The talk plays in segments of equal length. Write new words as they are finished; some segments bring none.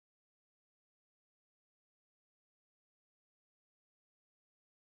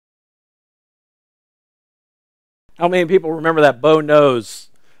How many people remember that Bo Knows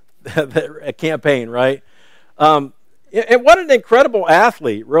campaign, right? And what an incredible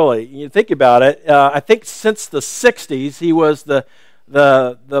athlete, really. You think about it. I think since the '60s, he was the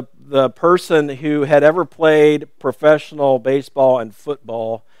person who had ever played professional baseball and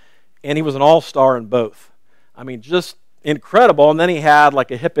football, and he was an all-star in both. I mean, just incredible. And then he had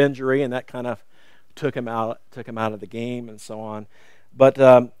like a hip injury, and that kind of took him out of the game, and so on. But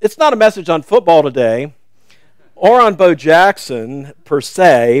it's not a message on football today, or on Bo Jackson per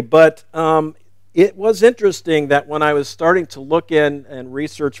se, but it was interesting that when I was starting to look in and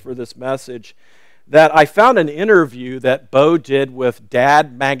research for this message, that I found an interview that Bo did with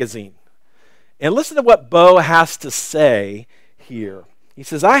Dad Magazine. And listen to what Bo has to say here. He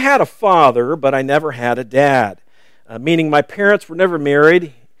says, "I had a father, but I never had a dad, meaning my parents were never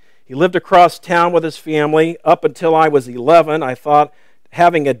married. He lived across town with his family. Up until I was 11, I thought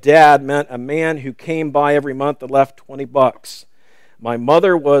having a dad meant a man who came by every month and left $20. My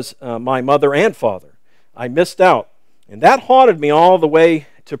mother was my mother and father. I missed out, and that haunted me all the way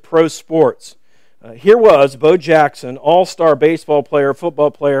to pro sports. Here was Bo Jackson, all-star baseball player, football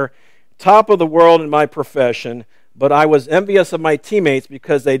player, top of the world in my profession, but I was envious of my teammates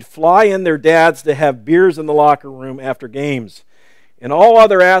because they'd fly in their dads to have beers in the locker room after games. In all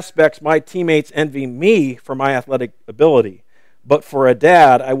other aspects, my teammates envy me for my athletic ability. But for a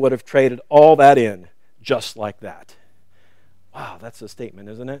dad, I would have traded all that in, just like that." Wow, that's a statement,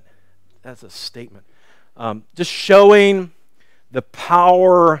 isn't it? That's a statement. Just showing the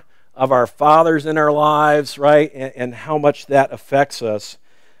power of our fathers in our lives, right? And how much that affects us,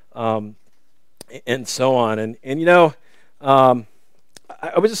 and so on. And you know, I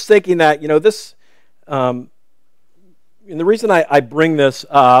was just thinking that, this, and the reason I bring this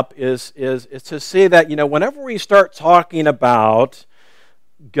up is to say that, whenever we start talking about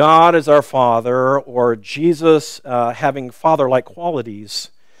God as our Father or Jesus having father-like qualities,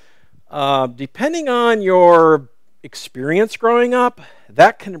 depending on your experience growing up,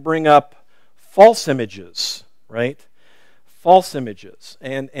 that can bring up false images, right? False images.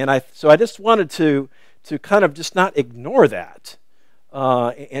 So I just wanted to kind of just not ignore that.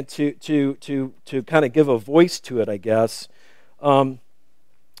 And to kind of give a voice to it, I guess.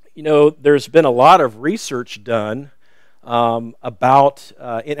 There's been a lot of research done about,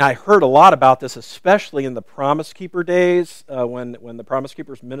 and I heard a lot about this, especially in the Promise Keeper days, when the Promise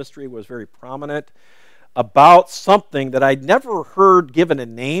Keepers ministry was very prominent, about something that I'd never heard given a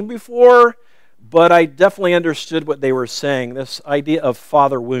name before, but I definitely understood what they were saying, this idea of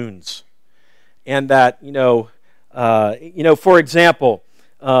father wounds. And that, for example,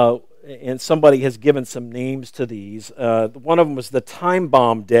 and somebody has given some names to these. One of them was the time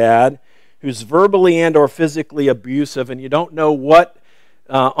bomb dad, who's verbally and or physically abusive, and you don't know what,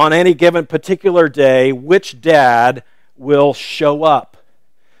 on any given particular day, which dad will show up.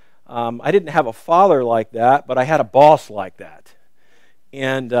 I didn't have a father like that, but I had a boss like that.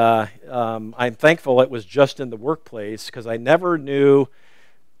 And I'm thankful it was just in the workplace, because I never knew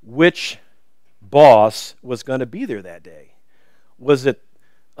which boss was going to be there that day. Was it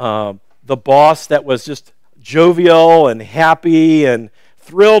the boss that was just jovial and happy and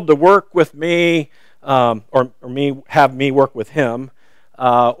thrilled to work with me, or have me work with him,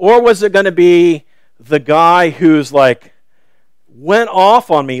 or was it going to be the guy who's like went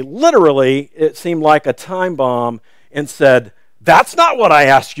off on me, literally, it seemed like a time bomb, and said, "That's not what I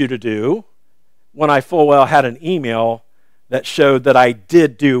asked you to do," when I full well had an email that showed that I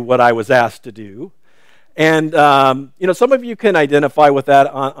did do what I was asked to do. And, some of you can identify with that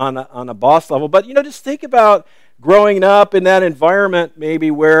on a boss level, but, just think about growing up in that environment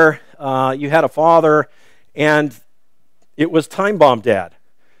maybe where you had a father and it was time bomb dad,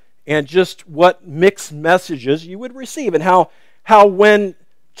 and just what mixed messages you would receive, and how when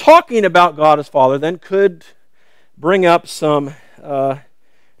talking about God as Father then could bring up some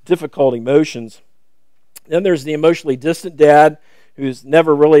difficult emotions. Then there's the emotionally distant dad who's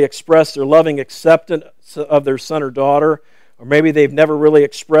never really expressed their loving acceptance of their son or daughter, or maybe they've never really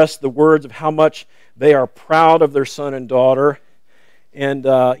expressed the words of how much they are proud of their son and daughter. And,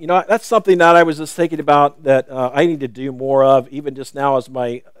 that's something that I was just thinking about that I need to do more of, even just now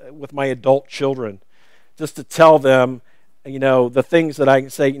with my adult children, just to tell them, the things that I can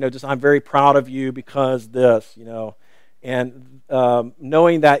say, just I'm very proud of you because this, and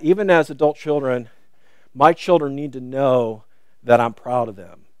knowing that even as adult children, my children need to know that I'm proud of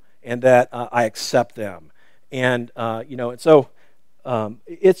them and that I accept them, and and so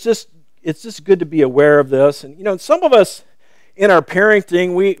it's just good to be aware of this. And some of us in our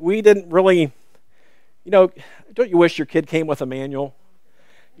parenting, we didn't really, don't you wish your kid came with a manual?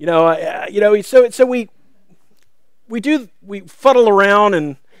 So we fuddle around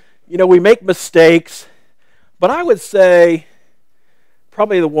and, we make mistakes. But I would say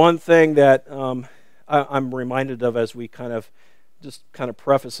probably the one thing that I'm reminded of as we kind of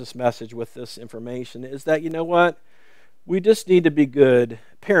preface this message with this information is that, what? We just need to be good,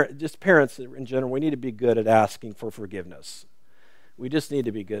 parents in general, we need to be good at asking for forgiveness. We just need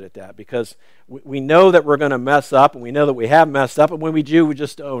to be good at that because we know that we're going to mess up, and we know that we have messed up, and when we do, we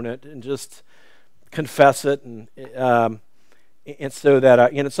just own it and just confess it, and so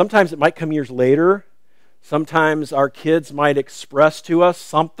that sometimes it might come years later. Sometimes our kids might express to us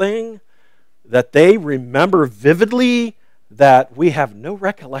something that they remember vividly that we have no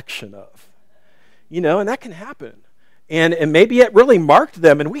recollection of, and that can happen, and maybe it really marked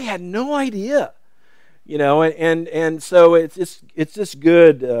them, and we had no idea. And so it's just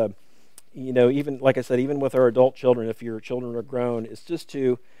good, even like I said, even with our adult children, if your children are grown, it's just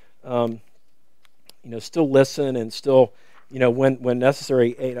to, still listen and still, when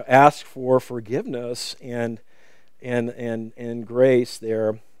necessary, ask for forgiveness and grace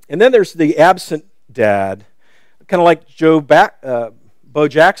there. And then there's the absent dad, kind of like Bo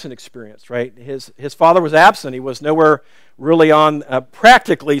Jackson experienced, right? His father was absent. He was nowhere really on,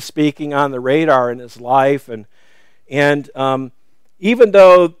 practically speaking, on the radar in his life. And even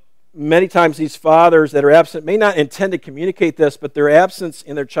though many times these fathers that are absent may not intend to communicate this, but their absence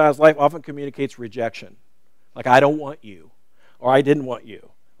in their child's life often communicates rejection. Like, I don't want you, or I didn't want you,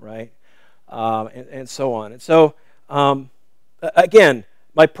 right? And so on. And so, again,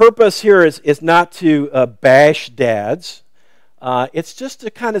 my purpose here is not to bash dads. It's just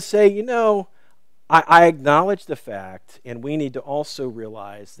to kind of say, I acknowledge the fact, and we need to also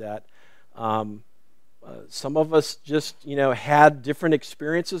realize that some of us just, had different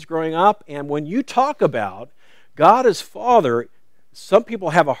experiences growing up, and when you talk about God as Father, some people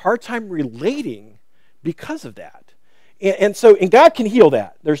have a hard time relating because of that. And God can heal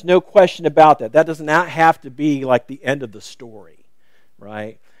that. There's no question about that. That does not have to be like the end of the story,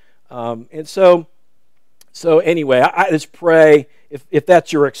 right? So anyway, I just pray, if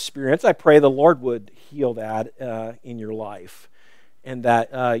that's your experience, I pray the Lord would heal that in your life, and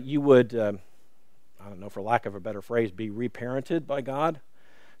that you would, I don't know, for lack of a better phrase, be reparented by God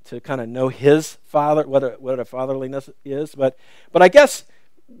to kind of know His Father, what a fatherliness is. But I guess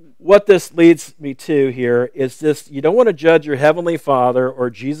what this leads me to here is this: you don't want to judge your Heavenly Father or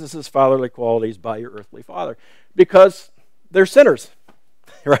Jesus' fatherly qualities by your earthly father, because they're sinners,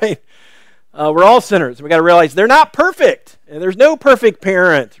 right? We're all sinners. We got to realize they're not perfect, and there's no perfect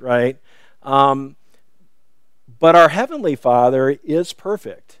parent, right? But our Heavenly Father is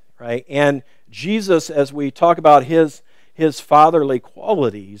perfect, right? And Jesus, as we talk about His fatherly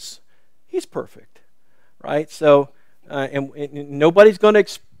qualities, He's perfect, right? So, and nobody's going to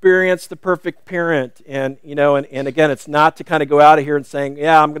experience the perfect parent, and and again, it's not to kind of go out of here and saying,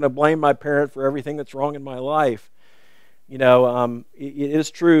 yeah, I'm going to blame my parent for everything that's wrong in my life. It is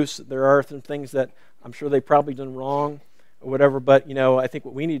true. There are some things that I'm sure they've probably done wrong or whatever, but, I think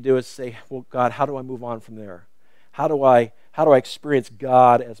what we need to do is say, well, God, how do I move on from there? How do I experience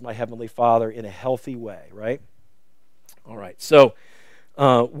God as my Heavenly Father in a healthy way, right? All right, so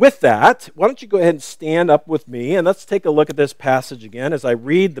with that, why don't you go ahead and stand up with me, and let's take a look at this passage again as I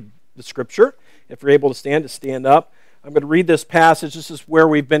read the Scripture. If you're able to stand up. I'm going to read this passage. This is where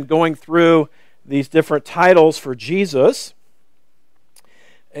we've been going through these different titles for Jesus.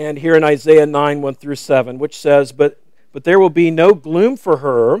 And here in Isaiah 9, 1 through 7, which says, But there will be no gloom for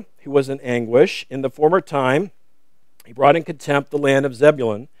her who was in anguish. In the former time, He brought in contempt the land of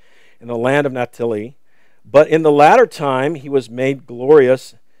Zebulun and the land of Naphtali. But in the latter time, He has made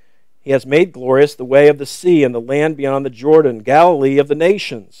glorious the way of the sea and the land beyond the Jordan, Galilee of the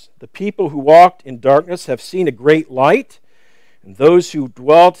nations. The people who walked in darkness have seen a great light. And those who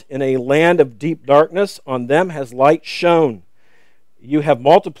dwelt in a land of deep darkness, on them has light shone. You have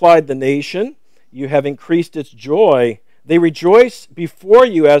multiplied the nation. You have increased its joy. They rejoice before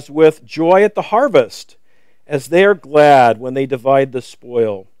you as with joy at the harvest, as they are glad when they divide the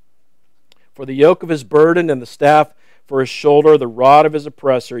spoil. For the yoke of his burden and the staff for his shoulder, the rod of his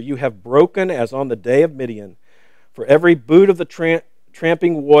oppressor, you have broken as on the day of Midian. For every boot of the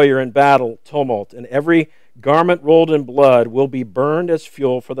tramping warrior in battle tumult, and every garment rolled in blood will be burned as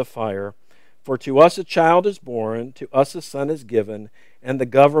fuel for the fire. For to us a child is born, to us a son is given, and the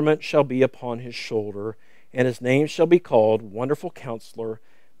government shall be upon his shoulder, and his name shall be called Wonderful Counselor,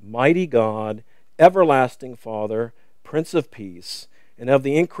 Mighty God, Everlasting Father, Prince of Peace. And of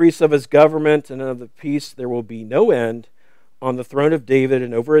the increase of his government and of the peace there will be no end, on the throne of David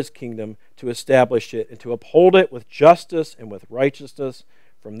and over his kingdom, to establish it and to uphold it with justice and with righteousness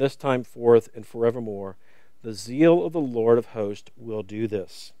from this time forth and forevermore. The zeal of the Lord of hosts will do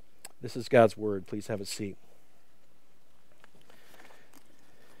this. This is God's word. Please have a seat.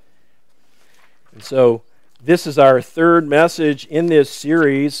 And so this is our third message in this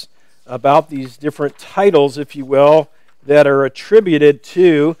series about these different titles, if you will, that are attributed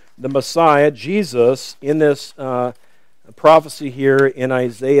to the Messiah, Jesus, in this prophecy here in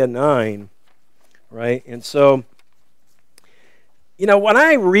Isaiah 9, right? And so, when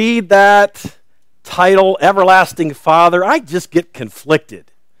I read that title, Everlasting Father, I just get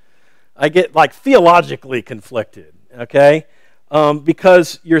conflicted. I get, theologically conflicted, okay?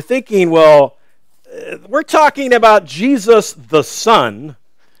 Because you're thinking, well, we're talking about Jesus the Son,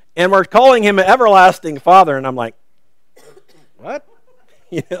 and we're calling him an Everlasting Father, and I'm like, what?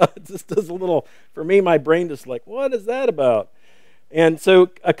 It just does a little, for me, my brain just what is that about? And so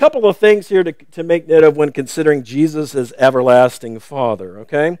a couple of things here to make note of when considering Jesus as Everlasting Father,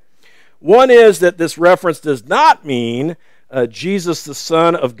 okay? One is that this reference does not mean Jesus the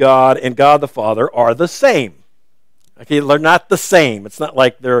Son of God and God the Father are the same. Okay, they're not the same. It's not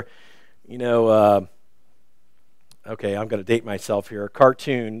like they're, okay, I'm going to date myself here. A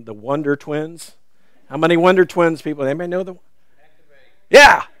cartoon, the Wonder Twins. How many Wonder Twins people? Anybody know them?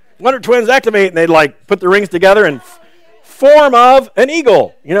 Yeah, Wonder Twins activate, and they put the rings together and form of an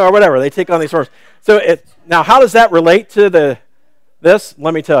eagle, or whatever. They take on these forms. So now, how does that relate to this?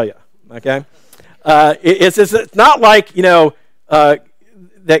 Let me tell you. Okay, it's not like that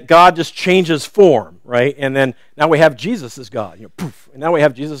God just changes form, right? And then now we have Jesus as God, poof, and now we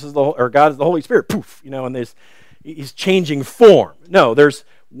have Jesus as God as the Holy Spirit, poof, and he's changing form. No, there's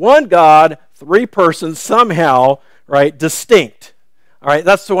one God, three persons, somehow, right, distinct. All right,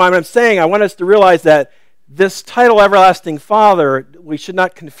 that's why I'm saying I want us to realize that this title, Everlasting Father, we should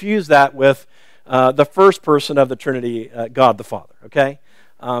not confuse that with the first person of the Trinity, God the Father, okay?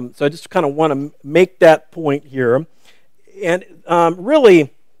 So I just kind of want to make that point here. And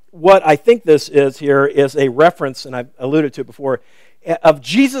really, what I think this is here is a reference, and I've alluded to it before, of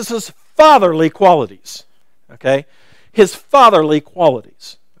Jesus' fatherly qualities, okay? His fatherly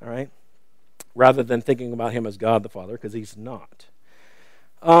qualities, all right? Rather than thinking about him as God the Father, because he's not.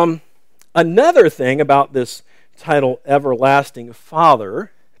 Another thing about this title, Everlasting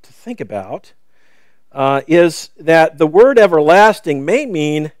Father, to think about, is that the word everlasting may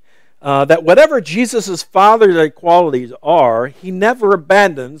mean that whatever Jesus' fatherly qualities are, he never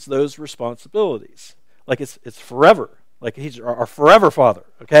abandons those responsibilities. It's forever. He's our forever Father,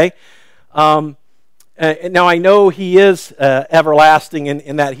 okay? And now I know he is everlasting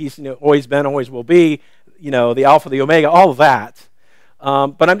in that he's always been, always will be, the Alpha, the Omega, all of that.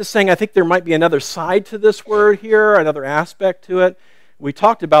 But I'm just saying I think there might be another side to this word here, another aspect to it. We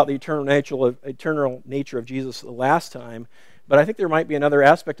talked about the eternal nature of Jesus the last time, but I think there might be another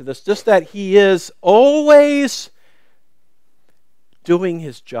aspect of this, just that he is always doing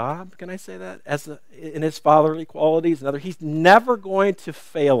his job, can I say that, in his fatherly qualities. He's never going to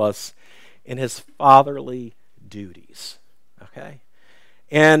fail us in his fatherly duties, okay?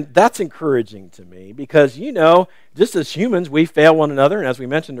 And that's encouraging to me because, just as humans, we fail one another. And as we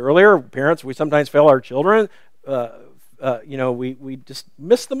mentioned earlier, parents, we sometimes fail our children. We just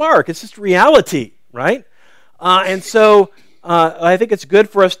miss the mark. It's just reality, right? And so I think it's good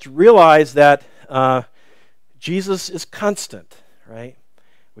for us to realize that Jesus is constant, right?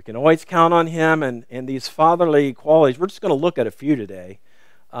 We can always count on him and these fatherly qualities. We're just going to look at a few today.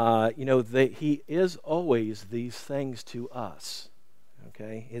 He is always these things to us.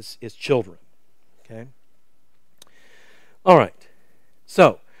 Okay, his children. Okay. All right.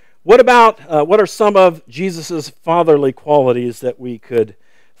 So, what are some of Jesus' fatherly qualities that we could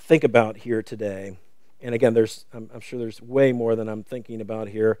think about here today? And again, I'm sure there's way more than I'm thinking about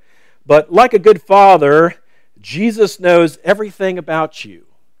here. But like a good father, Jesus knows everything about you.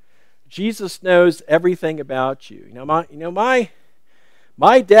 Jesus knows everything about you.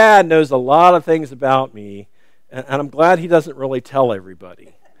 My dad knows a lot of things about me. And I'm glad he doesn't really tell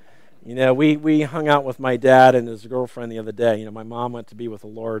everybody. We hung out with my dad and his girlfriend the other day. My mom went to be with the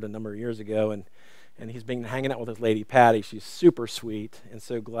Lord a number of years ago, and he's been hanging out with his lady Patty. She's super sweet, and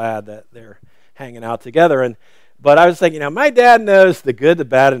so glad that they're hanging out together. But I was thinking, my dad knows the good, the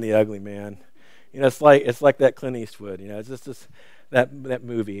bad, and the ugly, man. It's like that Clint Eastwood. It's just that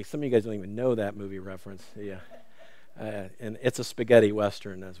movie. Some of you guys don't even know that movie reference. Yeah, and it's a spaghetti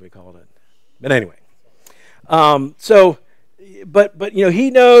western, as we called it. But anyway. But he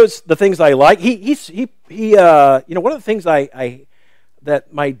knows the things I like. He one of the things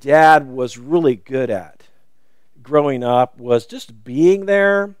that my dad was really good at growing up was just being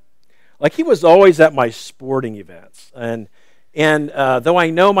there. He was always at my sporting events, and And though I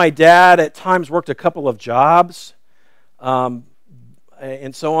know my dad at times worked a couple of jobs and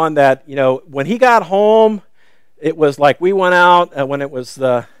so on, that, when he got home, it was like we went out when it was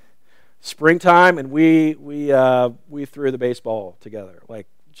the springtime, and we threw the baseball together, like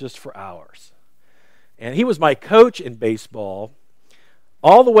just for hours. And he was my coach in baseball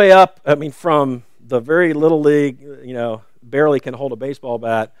all the way up, from the very little league, barely can hold a baseball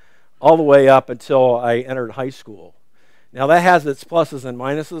bat, all the way up until I entered high school. Now that has its pluses and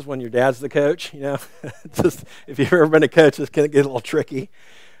minuses when your dad's the coach, Just if you've ever been a coach, this can get a little tricky.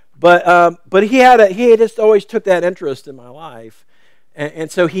 But he just always took that interest in my life, and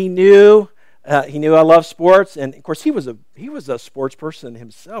so he knew I love sports, and of course he was a sports person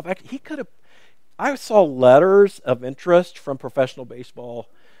himself. Actually, I saw letters of interest from professional baseball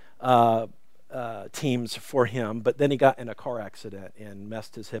teams for him, but then he got in a car accident and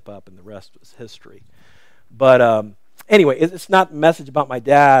messed his hip up, and the rest was history. But anyway, it's not a message about my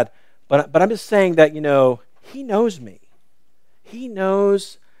dad, but I'm just saying that he knows me. He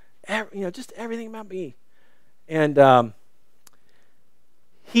knows just everything about me, and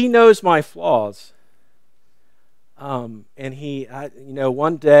he knows my flaws. And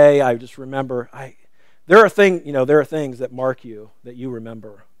one day I just remember there are things that mark you that you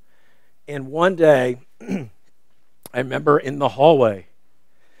remember. And one day I remember in the hallway,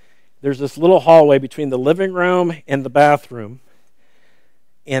 there's this little hallway between the living room and the bathroom,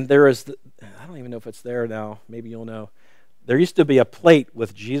 and there is I don't even know if it's there now. Maybe you'll know. There used to be a plate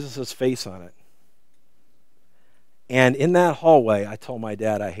with Jesus' face on it. And in that hallway, I told my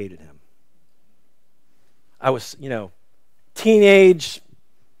dad I hated him. I was, teenage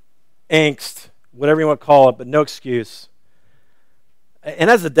angst, whatever you want to call it, but no excuse.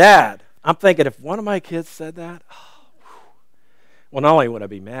 And as a dad, I'm thinking, if one of my kids said that, well, not only would I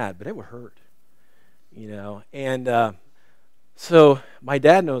be mad, but it would hurt, And so my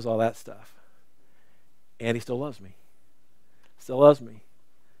dad knows all that stuff, and he still loves me. Still loves me.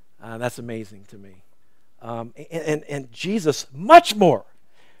 That's amazing to me. And Jesus, much more,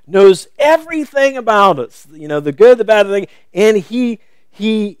 knows everything about us, the good, the bad, the thing, and he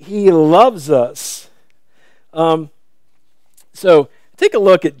loves us. So take a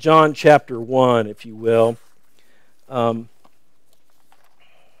look at John chapter 1, if you will.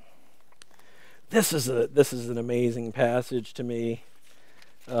 This is an amazing passage to me.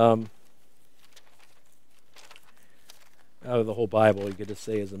 Out of the whole Bible, you could just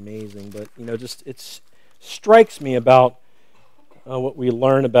say is amazing, but it strikes me about what we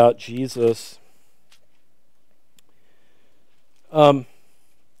learn about Jesus. In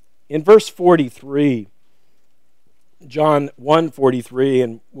verse 43, John 1:43,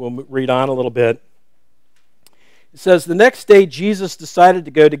 and we'll read on a little bit. It says, "The next day Jesus decided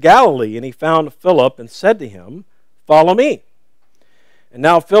to go to Galilee, and he found Philip and said to him, 'Follow me.' And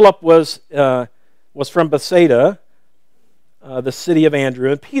now Philip was from Bethsaida, the city of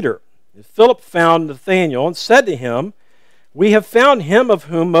Andrew and Peter. And Philip found Nathanael and said to him, 'We have found him of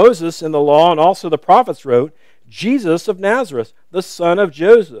whom Moses in the law and also the prophets wrote, Jesus of Nazareth, the son of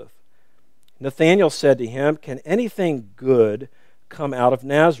Joseph.' Nathanael said to him, 'Can anything good come out of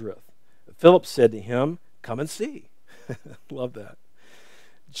Nazareth?' Philip said to him, 'Come and see.'" Love that.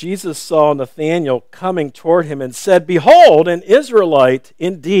 Jesus saw Nathanael coming toward him and said, "Behold, an Israelite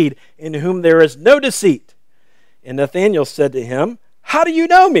indeed, in whom there is no deceit." And Nathanael said to him, "How do you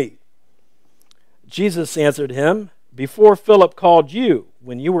know me?" Jesus answered him, "Before Philip called you,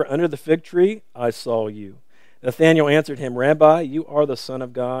 when you were under the fig tree, I saw you." Nathanael answered him, "Rabbi, you are the Son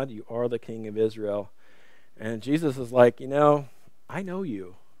of God, you are the King of Israel." And Jesus is like, I know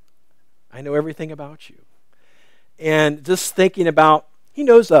you. I know everything about you. And just thinking about, he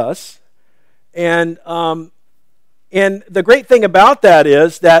knows us. And the great thing about that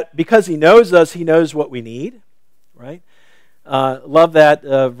is that because he knows us, he knows what we need, right? Love that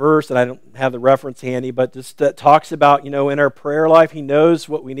verse, and I don't have the reference handy, but just that talks about, in our prayer life, he knows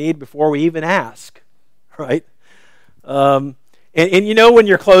what we need before we even ask, right? And when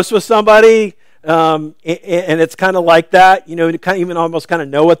you're close with somebody, and it's kind of like that, you kind of even almost kind of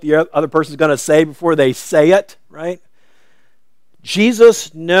know what the other person's going to say before they say it, right?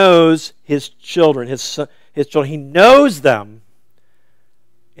 Jesus knows his children, his children. He knows them,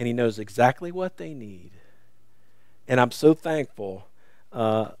 and he knows exactly what they need. And I'm so thankful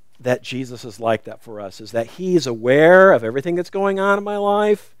that Jesus is like that for us, is that he's aware of everything that's going on in my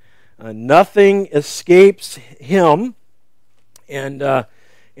life. Nothing escapes him, and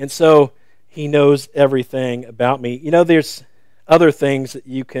so he knows everything about me. There's other things that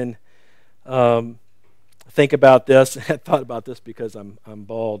you can think about this. I thought about this because I'm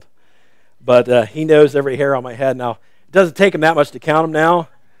bald, but he knows every hair on my head. Now doesn't take him that much to count them now.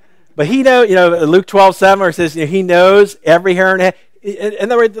 But he knows, Luke 12:7, where it says, he knows every hair in head.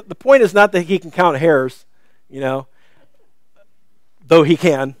 In other words, the point is not that he can count hairs, though he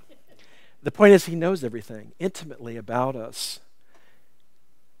can. The point is he knows everything intimately about us.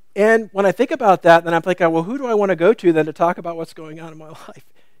 And when I think about that, then I'm thinking, well, who do I want to go to then to talk about what's going on in my life?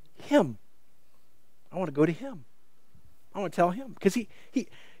 Him. I want to go to him. I want to tell him. Because he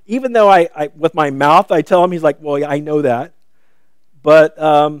even though I with my mouth I tell him, he's like, well, yeah, I know that. But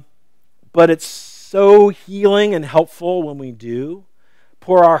it's so healing and helpful when we do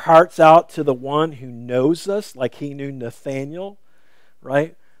pour our hearts out to the one who knows us, like he knew Nathaniel,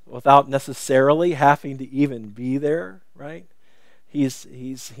 right? Without necessarily having to even be there, right? He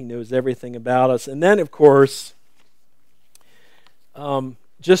knows everything about us. And then, of course,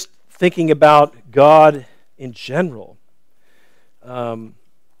 just thinking about God in general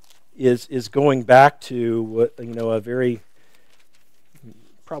is going back to what a very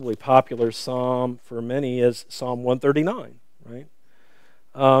probably popular psalm for many is Psalm 139, right?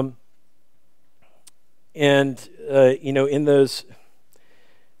 In those.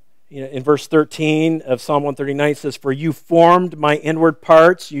 In verse 13 of Psalm 139, it says, "For you formed my inward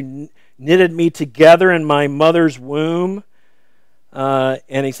parts, you knitted me together in my mother's womb."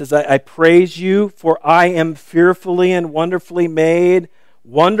 And he says, I praise you, for I am fearfully and wonderfully made.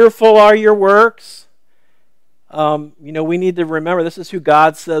 Wonderful are your works. We need to remember, this is who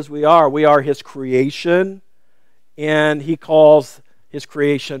God says we are. We are his creation, and he calls his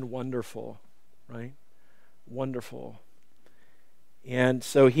creation wonderful, right? Wonderful. And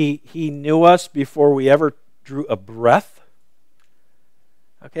so he knew us before we ever drew a breath.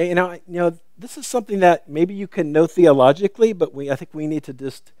 Okay, this is something that maybe you can know theologically, but I think we need to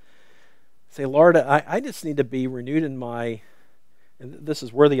just say, Lord, I just need to be renewed in my, and this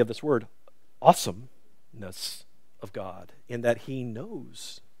is worthy of this word, awesomeness of God, in that he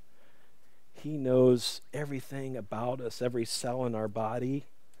knows. He knows everything about us, every cell in our body.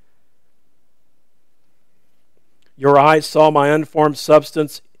 Your eyes saw my unformed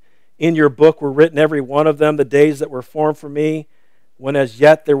substance. In your book were written, every one of them, the days that were formed for me, when as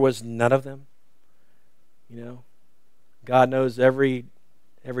yet there was none of them. God knows every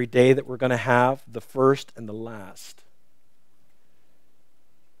day that we're going to have, the first and the last.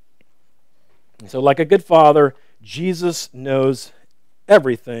 And so like a good father, Jesus knows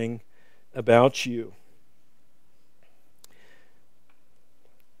everything about you.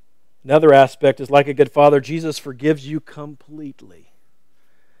 Another aspect is, like a good father, Jesus forgives you completely.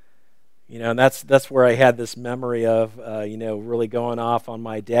 And that's where I had this memory of, really going off on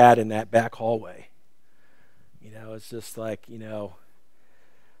my dad in that back hallway. It's just like,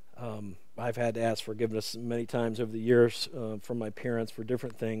 I've had to ask forgiveness many times over the years from my parents for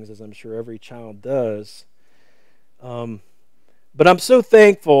different things, as I'm sure every child does. But I'm so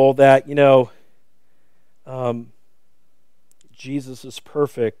thankful that, Jesus is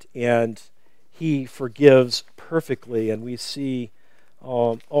perfect, and he forgives perfectly, and we see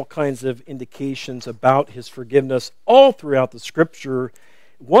all kinds of indications about his forgiveness all throughout the Scripture.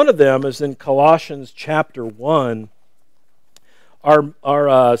 One of them is in Colossians chapter 1.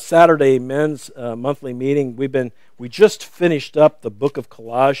 Our Saturday men's monthly meeting, we just finished up the book of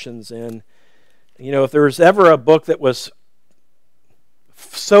Colossians, and if there was ever a book that was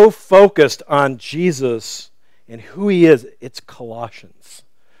so focused on Jesus and who he is, it's Colossians.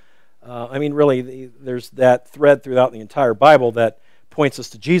 Really, there's that thread throughout the entire Bible that points us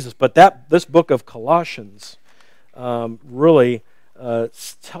to Jesus, but this book of Colossians really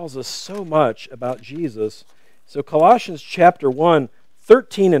tells us so much about Jesus. So Colossians chapter 1,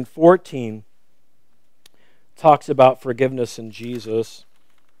 13 and 14 talks about forgiveness in Jesus.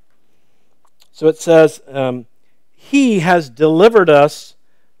 So it says, he has delivered us.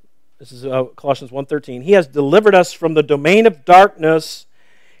 This is Colossians 1:13. He has delivered us from the domain of darkness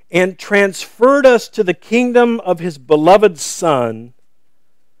and transferred us to the kingdom of his beloved Son.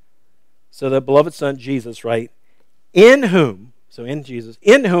 So the beloved Son, Jesus, right? In whom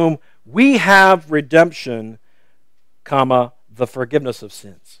we have redemption, the forgiveness of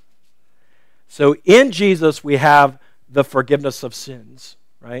sins. So in Jesus we have the forgiveness of sins,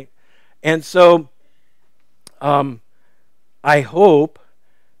 right? And so I hope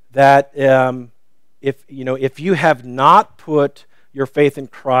that if you have not put your faith in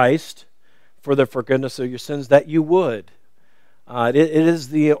Christ for the forgiveness of your sins, that you would. It is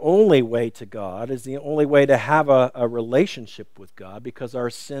the only way to God. It's the only way to have a relationship with God, because our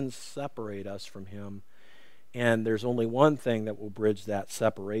sins separate us from him. And there's only one thing that will bridge that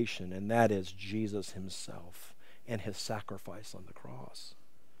separation, and that is Jesus himself and his sacrifice on the cross.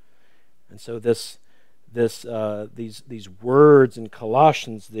 And so this these words in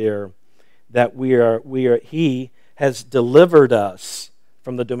Colossians there, that He has delivered us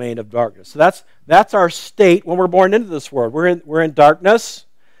from the domain of darkness. So that's our state when we're born into this world. We're in darkness,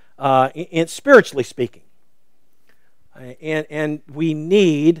 spiritually speaking, and we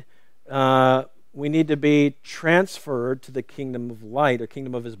need to be transferred to the kingdom of light, or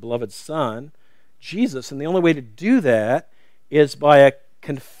kingdom of His beloved Son, Jesus. And the only way to do that is by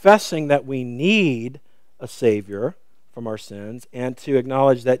confessing that we need a Savior from our sins, and to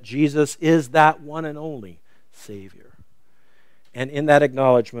acknowledge that Jesus is that one and only Savior. And in that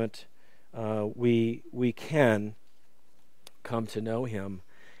acknowledgement, we can come to know Him.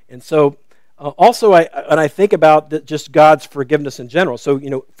 And so, also, I think about just God's forgiveness in general.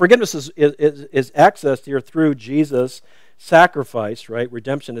 So, forgiveness is accessed here through Jesus' sacrifice, right?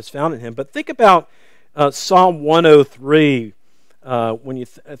 Redemption is found in Him. But think about Psalm 103 when you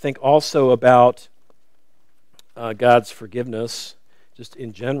think also about God's forgiveness, just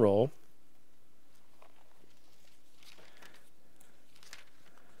in general.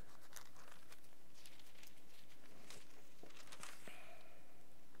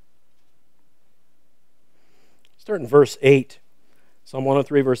 Start in verse 8. Psalm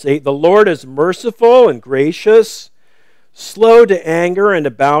 103, verse 8. The Lord is merciful and gracious, slow to anger and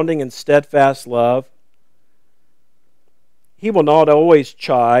abounding in steadfast love. He will not always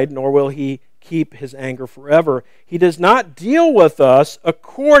chide, nor will He keep His anger forever. He does not deal with us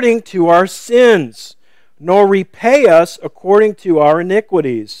according to our sins, nor repay us according to our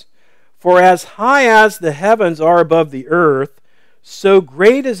iniquities. For as high as the heavens are above the earth, so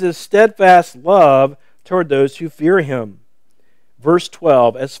great is His steadfast love toward those who fear Him. Verse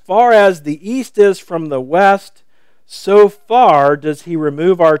 12, as far as the east is from the west, so far does He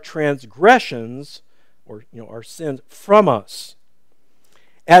remove our transgressions, or our sins, from us.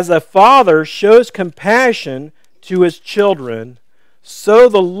 As a father shows compassion to his children, so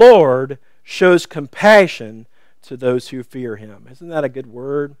the Lord shows compassion to those who fear Him. Isn't that a good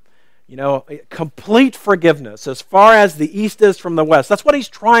word? Complete forgiveness, as far as the east is from the west. That's what He's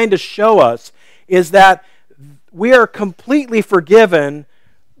trying to show us, is that we are completely forgiven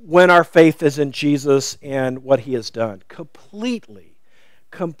when our faith is in Jesus and what He has done. Completely.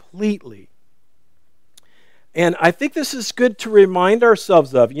 And I think this is good to remind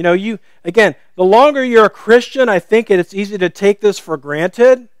ourselves of. Again, the longer you're a Christian, I think it's easy to take this for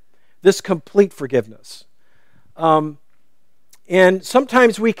granted, this complete forgiveness. And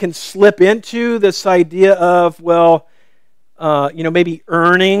sometimes we can slip into this idea of, maybe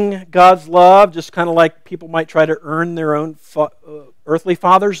earning God's love, just kind of like people might try to earn their own earthly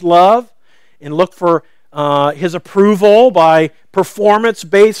father's love and look for His approval by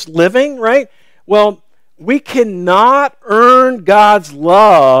performance-based living, right? Well, we cannot earn God's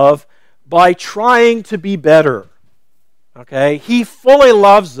love by trying to be better, okay? He fully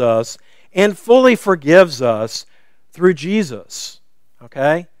loves us and fully forgives us through Jesus,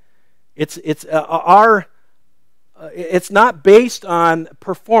 okay? It's not based on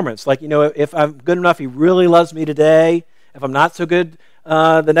performance. Like, if I'm good enough, He really loves me today. If I'm not so good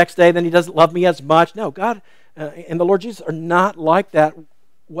the next day, then He doesn't love me as much. No, God and the Lord Jesus are not like that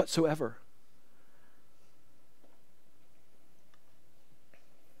whatsoever.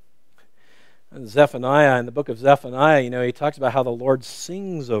 And Zephaniah, in the book of Zephaniah, he talks about how the Lord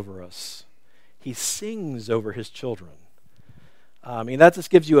sings over us. He sings over His children. That just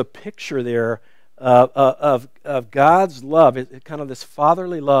gives you a picture there of God's love, kind of this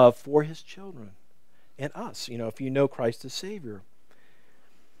fatherly love for His children and us, if you know Christ as Savior.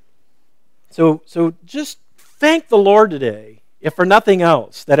 So just thank the Lord today, if for nothing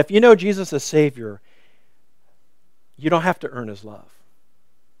else, that if you know Jesus as Savior, you don't have to earn His love.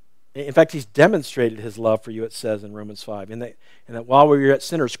 In fact, He's demonstrated His love for you, it says in Romans 5. And that while we were yet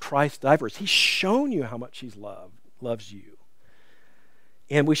sinners, Christ died for us. He's shown you how much He loves you.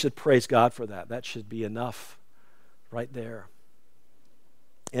 And we should praise God for that. That should be enough right there.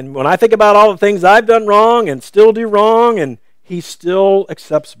 And when I think about all the things I've done wrong and still do wrong, and He still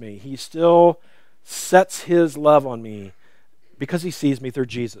accepts me, He still sets His love on me because He sees me through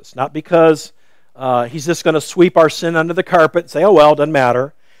Jesus. Not because He's just going to sweep our sin under the carpet and say, oh, well, it doesn't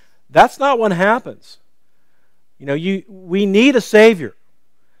matter. That's not what happens. We need a Savior.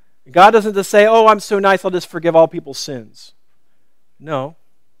 God doesn't just say, oh, I'm so nice, I'll just forgive all people's sins. No,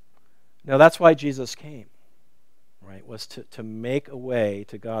 that's why Jesus came, right? Was to make a way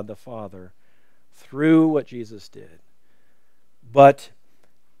to God the Father through what Jesus did. But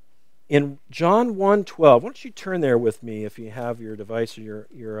in John 1:12, why don't you turn there with me if you have your device or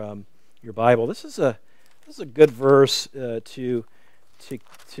your Bible? This is a good verse to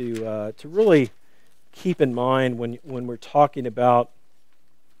really keep in mind when we're talking about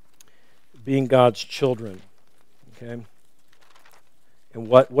being God's children, okay? And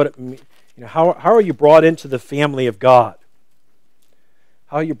what it means, how are you brought into the family of God?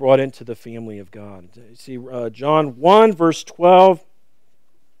 How are you brought into the family of God? You see, John 1, verse 12.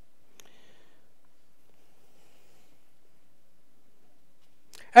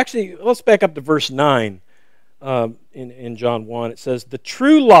 Actually, let's back up to verse 9 in John 1. It says, "The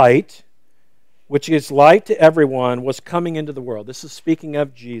true light, which is light to everyone, was coming into the world." This is speaking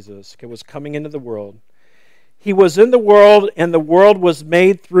of Jesus. Okay, was coming into the world. "He was in the world, and the world was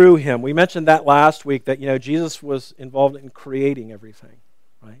made through him." We mentioned that last week, that Jesus was involved in creating everything,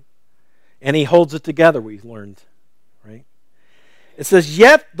 right? And he holds it together, we learned, right? It says,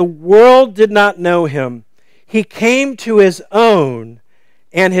 "Yet the world did not know him. He came to his own,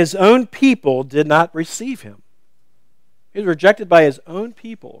 and his own people did not receive him." He was rejected by his own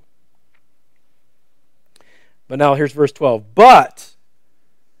people. But now here's verse 12. "But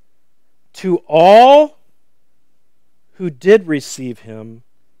to all who did receive him,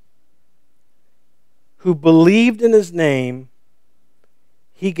 who believed in his name,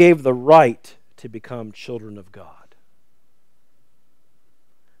 he gave the right to become children of God."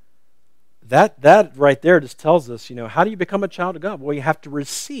 That right there just tells us, how do you become a child of God? Well, you have to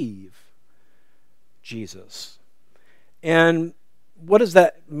receive Jesus. And what does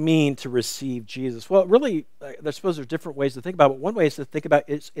that mean, to receive Jesus? Well, really, I suppose there's different ways to think about it. But one way is to think about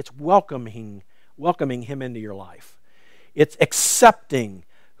it's welcoming him into your life. It's accepting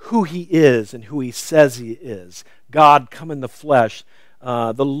who he is and who he says he is. God come in the flesh,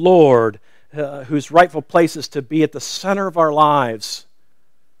 the Lord, whose rightful place is to be at the center of our lives.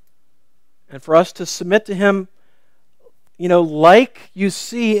 And for us to submit to him, like you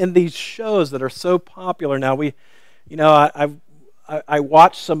see in these shows that are so popular now. I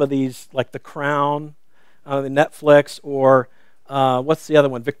watch some of these, like The Crown on Netflix, or what's the other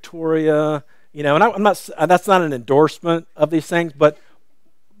one, Victoria. And I'm not. That's not an endorsement of these things, but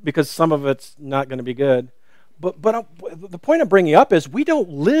because some of it's not going to be good. But the point I'm bringing up is we don't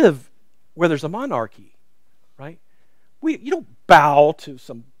live where there's a monarchy, right? You don't bow to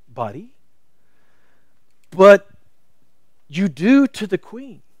somebody. But you do to the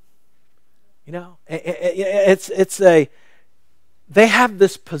Queen. They have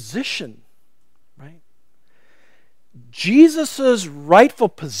this position, right? Jesus' rightful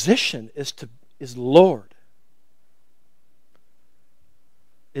position is Lord.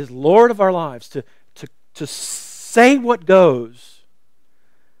 Is Lord of our lives, to say what goes,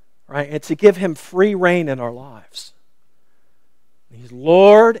 right? And to give him free reign in our lives. He's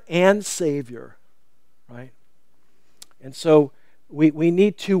Lord and Savior. Right? And so we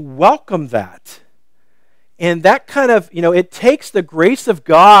need to welcome that. And that kind of, it takes the grace of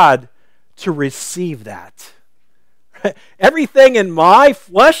God to receive that. Right? Everything in my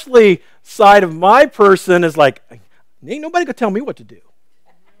fleshly side of my person is like, ain't nobody gonna tell me what to do.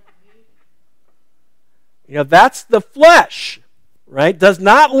 That's the flesh, right? Does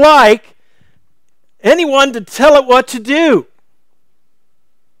not like anyone to tell it what to do.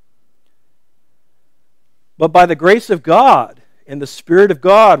 But by the grace of God and the Spirit of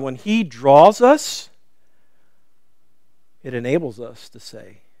God, when he draws us, it enables us to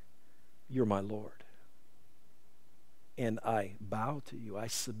say, "You're my Lord. And I bow to you. I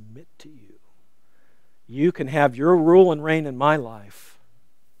submit to you. You can have your rule and reign in my life.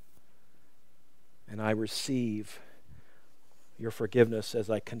 And I receive your forgiveness as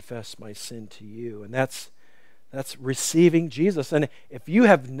I confess my sin to you." And that's receiving Jesus. And if you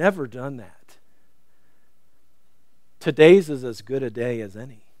have never done that, today's is as good a day as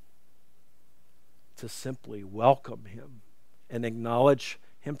any to simply welcome him and acknowledge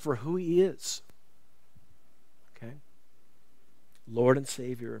him for who he is. Okay? Lord and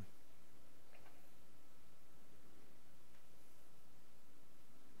Savior.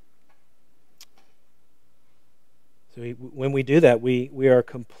 So when we do that, we are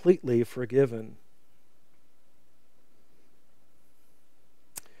completely forgiven.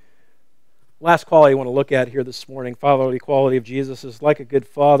 Last quality I want to look at here this morning, fatherly quality of Jesus, is like a good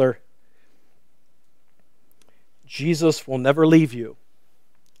father. Jesus will never leave you.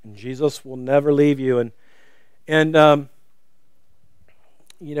 And Jesus will never leave you. And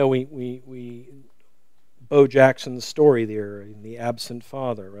Bo Jackson's story there, in The Absent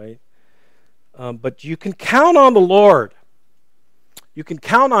Father, right? But you can count on the Lord. You can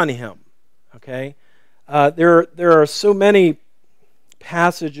count on him. Okay? There are so many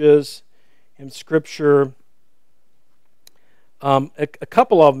passages in Scripture. A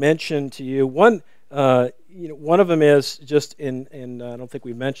couple I'll mention to you. One, One of them is just in I don't think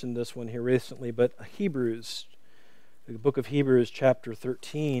we mentioned this one here recently, but Hebrews, the book of Hebrews, chapter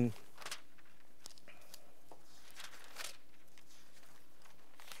 13.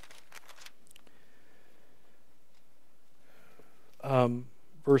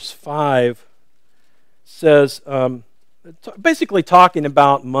 Verse 5 says, basically talking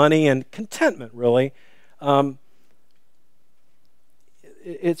about money and contentment, really.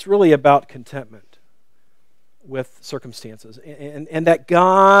 It's really about contentment with circumstances, and that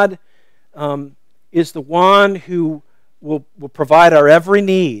God is the one who will provide our every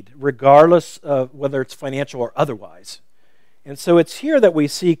need, regardless of whether it's financial or otherwise. And so it's here that we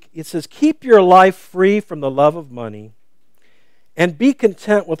seek, it says, keep your life free from the love of money, and be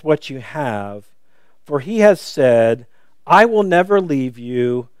content with what you have, for he has said, I will never leave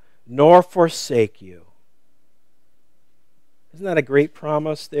you nor forsake you. Isn't that a great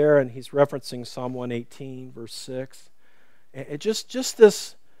promise there? And he's referencing Psalm 118, verse 6. It just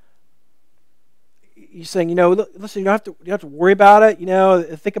this, he's saying, listen, you don't have to worry about it.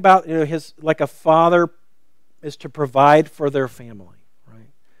 Think about, his, like a father is to provide for their family, right?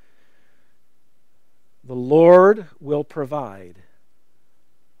 The Lord will provide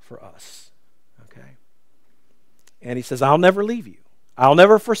for us, okay? And he says, I'll never leave you. I'll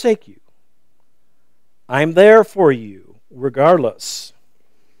never forsake you. I'm there for you, regardless.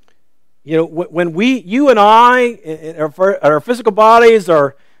 When you and I, our physical bodies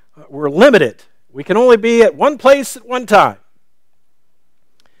we're limited. We can only be at one place at one time.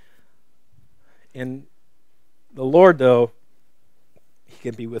 And the Lord, though, he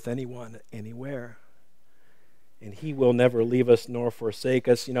can be with anyone, anywhere. And he will never leave us nor forsake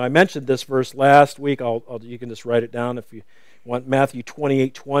us. I mentioned this verse last week. You can just write it down if you want. Matthew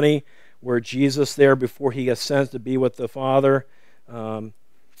 28:20, where Jesus there, before he ascends to be with the Father,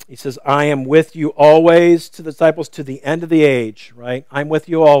 he says, I am with you always, to the disciples, to the end of the age, right? I'm with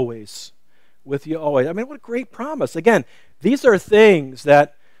you always. With you always. I mean, what a great promise. Again, these are things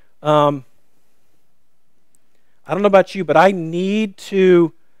that, I don't know about you, but I need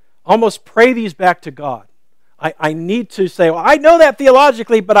to almost pray these back to God. I need to say, well, I know that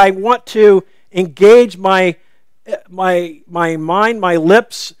theologically, but I want to engage my mind, my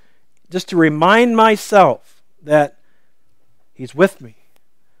lips, just to remind myself that he's with me,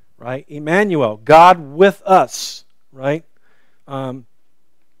 right? Emmanuel, God with us, right?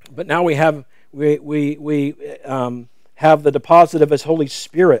 But now we have the deposit of his Holy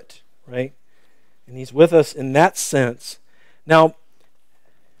Spirit, right? And he's with us in that sense. Now,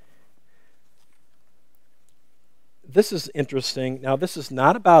 this is interesting. Now, this is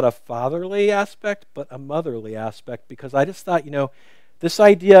not about a fatherly aspect, but a motherly aspect, because I just thought, this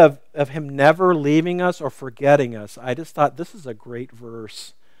idea of him never leaving us or forgetting us, I just thought this is a great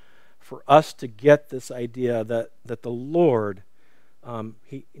verse for us to get this idea that the Lord,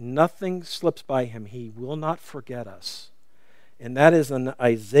 nothing slips by him. He will not forget us. And that is in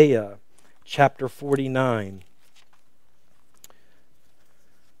Isaiah chapter 49.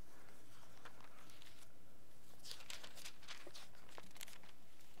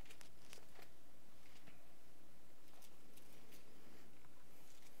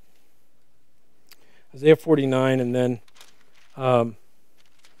 Isaiah 49, and then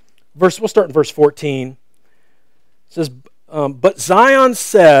we'll start in verse 14. It says, but Zion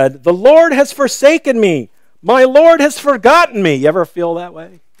said, the Lord has forsaken me. My Lord has forgotten me. You ever feel that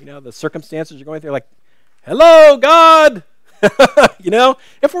way? The circumstances you're going through, like, hello, God.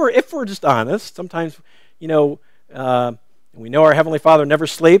 If we're just honest, sometimes, we know our Heavenly Father never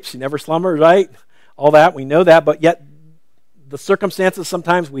sleeps, he never slumbers, right? All that, we know that, but yet the circumstances,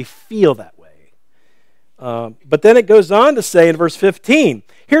 sometimes we feel that way. But then it goes on to say in verse 15,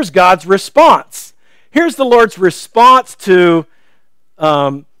 here's God's response. Here's the Lord's response to,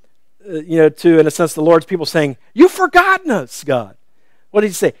 in a sense, the Lord's people saying, you've forgotten us, God. What did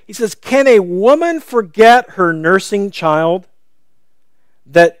he say? He says, can a woman forget her nursing child,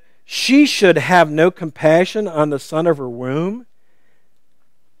 that she should have no compassion on the son of her womb?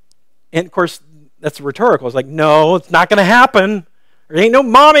 And of course, that's rhetorical. It's like, no, it's not going to happen. There ain't no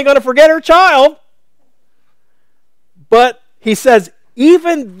mommy going to forget her child. But he says,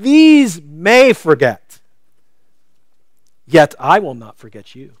 even these may forget, yet I will not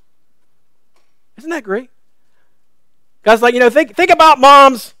forget you. Isn't that great? God's like, think about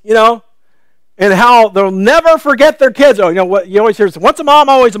moms, and how they'll never forget their kids. Oh, what you always hear is, once a mom,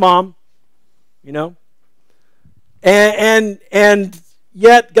 always a mom. And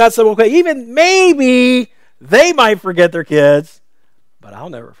yet God said, okay, even maybe they might forget their kids, but I'll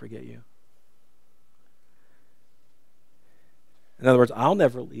never forget you. In other words, I'll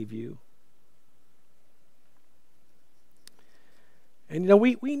never leave you And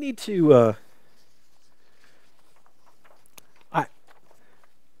we need to,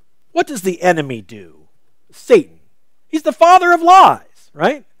 what does the enemy do? Satan. He's the father of lies,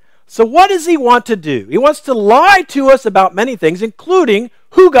 right? So what does he want to do? He wants to lie to us about many things, including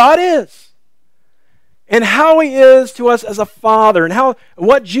who God is and how he is to us as a father and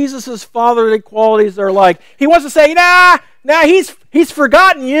what Jesus' fatherly qualities are like. He wants to say, nah, he's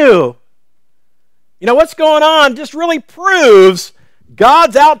forgotten you. You know, what's going on just really proves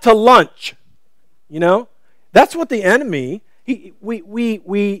God's out to lunch. You know? That's what the enemy, he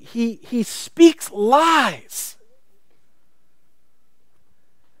speaks lies.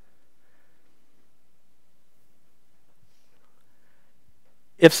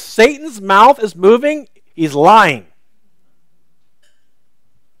 If Satan's mouth is moving, he's lying.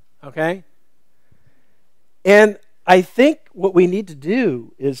 Okay? And I think what we need to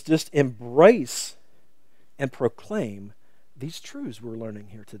do is just embrace and proclaim these truths we're learning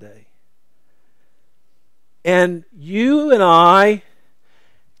here today. And you and I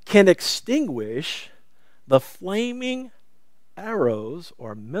can extinguish the flaming arrows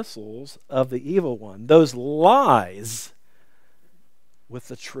or missiles of the evil one, those lies, with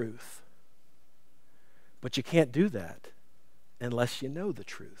the truth. But you can't do that unless you know the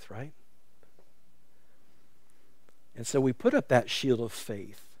truth, right? And so we put up that shield of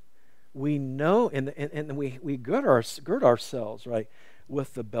faith. We know, and we gird ourselves, right,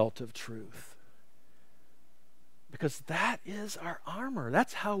 with the belt of truth. Because that is our armor.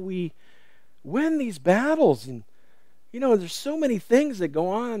 That's how we win these battles. And, there's so many things that go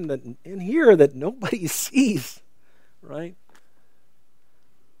on in here that nobody sees, right?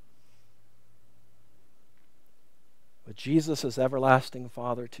 But Jesus is everlasting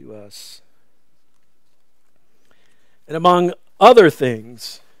Father to us. And among other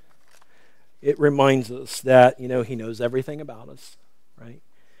things, it reminds us that, He knows everything about us, right?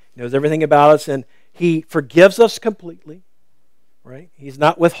 He knows everything about us, and He forgives us completely, right? He's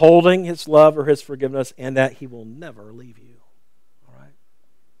not withholding His love or His forgiveness, and that He will never leave you, all right?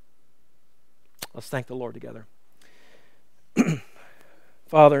 Let's thank the Lord together.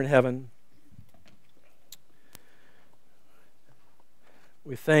 Father in heaven,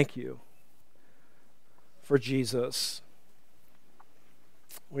 we thank you for Jesus.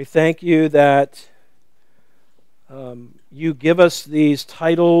 We thank you that you give us these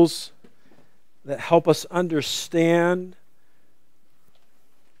titles that help us understand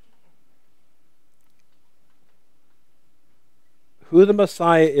who the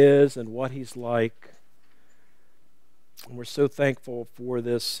Messiah is and what He's like. And we're so thankful for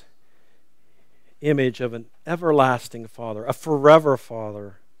this image of an everlasting Father, a forever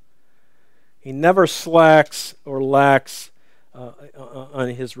Father. He never slacks or lacks on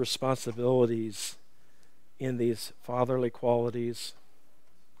His responsibilities in these fatherly qualities.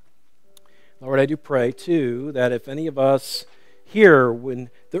 Lord, I do pray, too, that if any of us here,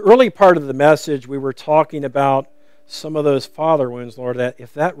 when the early part of the message we were talking about some of those father wounds, Lord, that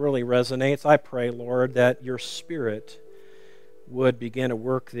if that really resonates, I pray, Lord, that your Spirit would begin to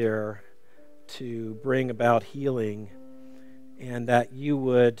work there to bring about healing, and that you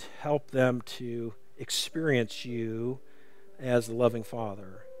would help them to experience you as the loving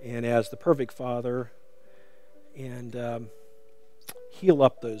Father and as the perfect Father, and heal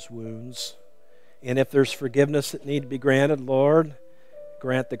up those wounds. And if there's forgiveness that need to be granted, Lord,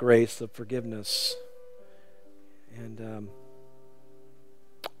 grant the grace of forgiveness. And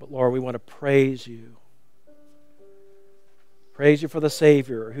but Lord, we want to praise you. Praise you for the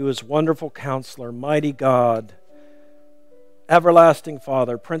Savior, who is wonderful Counselor, mighty God, everlasting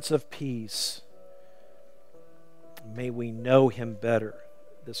Father, Prince of Peace. May we know Him better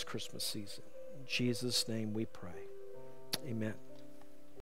this Christmas season. In Jesus' name we pray. Amen.